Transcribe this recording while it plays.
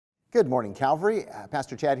Good morning, Calvary.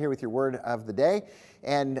 Pastor Chad here with your word of the day.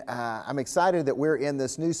 And I'm excited that we're in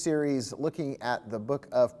this new series looking at the book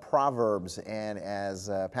of Proverbs. And as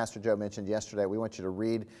Pastor Joe mentioned yesterday, we want you to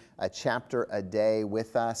read a chapter a day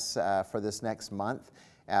with us for this next month.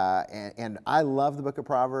 And I love the book of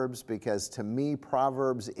Proverbs because to me,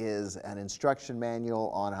 Proverbs is an instruction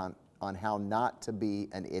manual on how not to be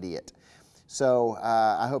an idiot. So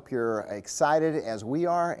I hope you're excited as we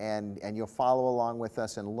are, and you'll follow along with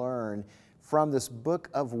us and learn from this book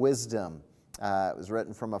of wisdom. It was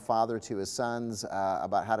written from a father to his sons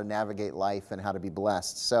about how to navigate life and how to be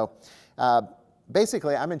blessed. So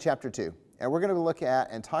basically, I'm in chapter 2, and we're going to look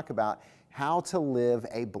at and talk about how to live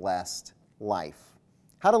a blessed life.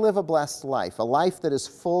 How to live a blessed life, a life that is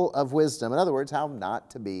full of wisdom. In other words, how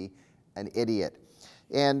not to be an idiot.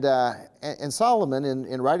 And Solomon,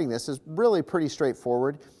 in writing this, is really pretty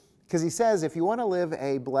straightforward because he says if you want to live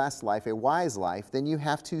a blessed life, a wise life, then you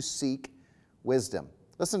have to seek wisdom.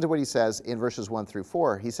 Listen to what he says in verses 1 through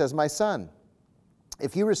 4. He says, "My son,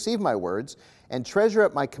 if you receive my words and treasure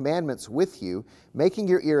up my commandments with you, making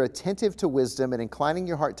your ear attentive to wisdom and inclining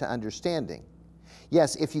your heart to understanding.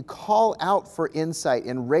 Yes, if you call out for insight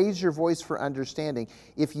and raise your voice for understanding,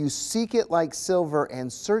 if you seek it like silver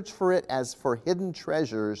and search for it as for hidden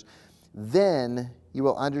treasures, then you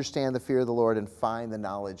will understand the fear of the Lord and find the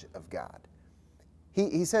knowledge of God."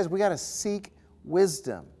 He says we got to seek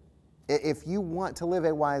wisdom. If you want to live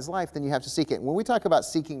a wise life, then you have to seek it. When we talk about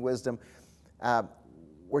seeking wisdom,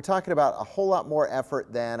 we're talking about a whole lot more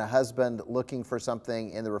effort than a husband looking for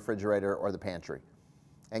something in the refrigerator or the pantry.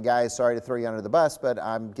 And guys, sorry to throw you under the bus, but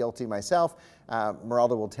I'm guilty myself.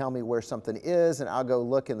 Meralda will tell me where something is, and I'll go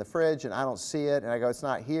look in the fridge, and I don't see it, and I go, it's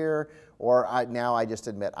not here, or now I just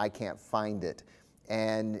admit I can't find it.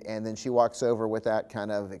 And then she walks over with that kind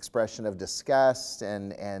of expression of disgust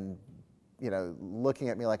and you know, looking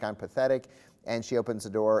at me like I'm pathetic, and she opens the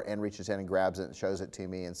door and reaches in and grabs it and shows it to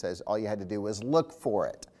me and says, all you had to do was look for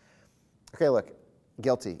it. Okay, look.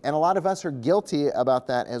 Guilty. And a lot of us are guilty about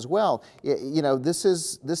that as well. You know, this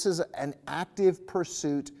is an active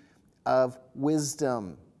pursuit of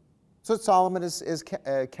wisdom. So what Solomon is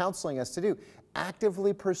counseling us to do.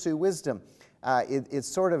 Actively pursue wisdom. It's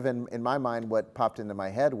sort of, in my mind, what popped into my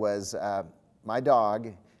head was my dog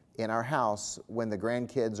in our house when the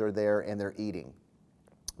grandkids are there and they're eating.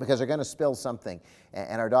 Because they're going to spill something.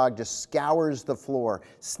 And our dog just scours the floor,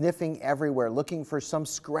 sniffing everywhere, looking for some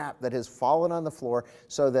scrap that has fallen on the floor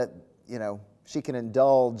so that, you know, she can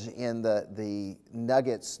indulge in the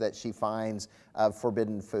nuggets that she finds of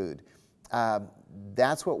forbidden food.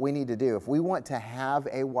 That's what we need to do. If we want to have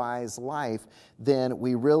a wise life, then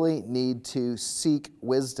we really need to seek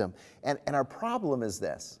wisdom. And our problem is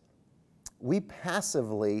this. We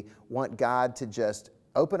passively want God to just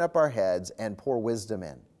open up our heads and pour wisdom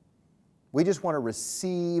in. We just want to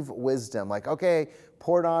receive wisdom. Like, okay,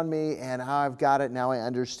 pour it on me, and I've got it, now I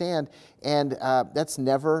understand. And that's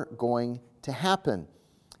never going to happen.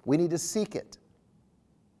 We need to seek it.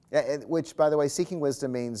 Which, by the way, seeking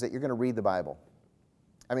wisdom means that you're going to read the Bible.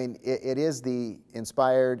 I mean, it is the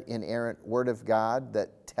inspired, inerrant Word of God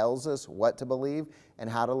that tells us what to believe and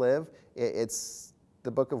how to live. It's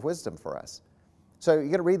the book of wisdom for us. So you're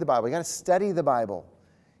going to read the Bible. You got to study the Bible.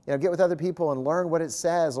 You know, get with other people and learn what it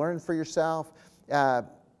says. Learn for yourself.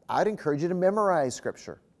 I'd encourage you to memorize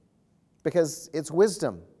Scripture because it's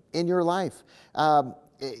wisdom in your life.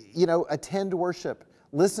 You know, attend worship.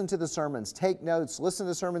 Listen to the sermons. Take notes. Listen to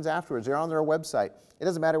the sermons afterwards. They're on their website. It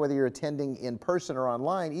doesn't matter whether you're attending in person or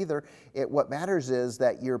online either. What matters is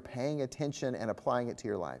that you're paying attention and applying it to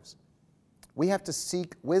your lives. We have to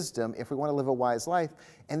seek wisdom if we want to live a wise life.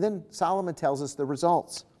 And then Solomon tells us the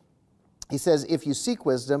results. He says, if you seek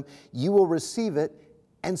wisdom, you will receive it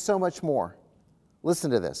and so much more. Listen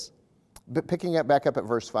to this. Picking it back up at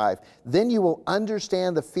verse 5. Then you will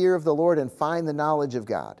understand the fear of the Lord and find the knowledge of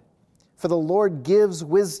God. For the Lord gives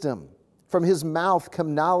wisdom. From his mouth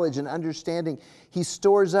come knowledge and understanding. He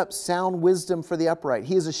stores up sound wisdom for the upright.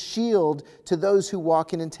 He is a shield to those who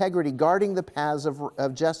walk in integrity, guarding the paths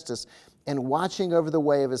of justice and watching over the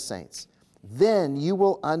way of his saints. Then you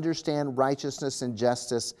will understand righteousness and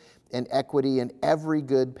justice and equity in every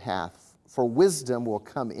good path. For wisdom will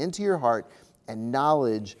come into your heart, and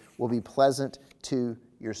knowledge will be pleasant to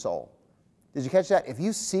your soul. Did you catch that? If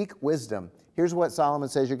you seek wisdom, here's what Solomon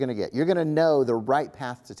says you're going to get. You're going to know the right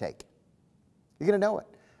path to take. You're going to know it.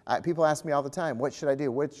 People ask me all the time, what should I do?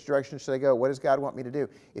 Which direction should I go? What does God want me to do?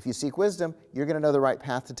 If you seek wisdom, you're going to know the right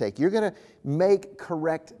path to take. You're going to make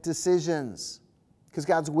correct decisions because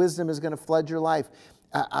God's wisdom is going to flood your life.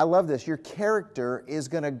 I love this. Your character is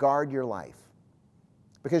going to guard your life.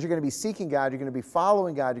 because you're going to be seeking God, you're going to be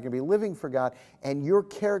following God, you're going to be living for God, and your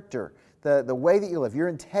character, the way that you live, your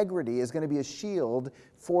integrity is going to be a shield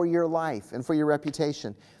for your life and for your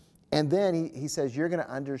reputation. And then he says you're going to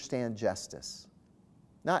understand justice.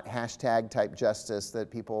 Not hashtag type justice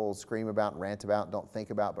that people scream about and rant about and don't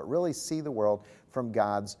think about, but really see the world from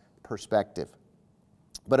God's perspective.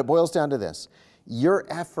 But it boils down to this. Your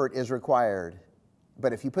effort is required,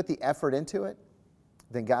 but if you put the effort into it,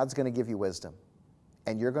 then God's going to give you wisdom.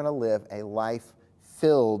 And you're going to live a life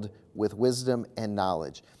filled with wisdom and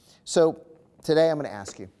knowledge. So today I'm going to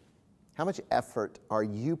ask you, how much effort are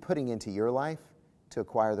you putting into your life to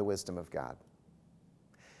acquire the wisdom of God?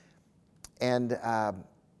 And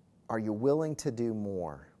are you willing to do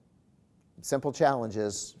more? Simple challenge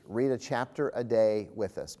is read a chapter a day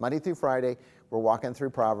with us. Monday through Friday, we're walking through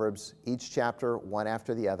Proverbs, each chapter one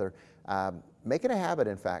after the other. Make it a habit,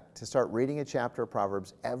 in fact, to start reading a chapter of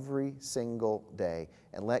Proverbs every single day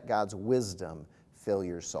and let God's wisdom fill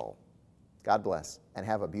your soul. God bless and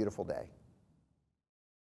have a beautiful day.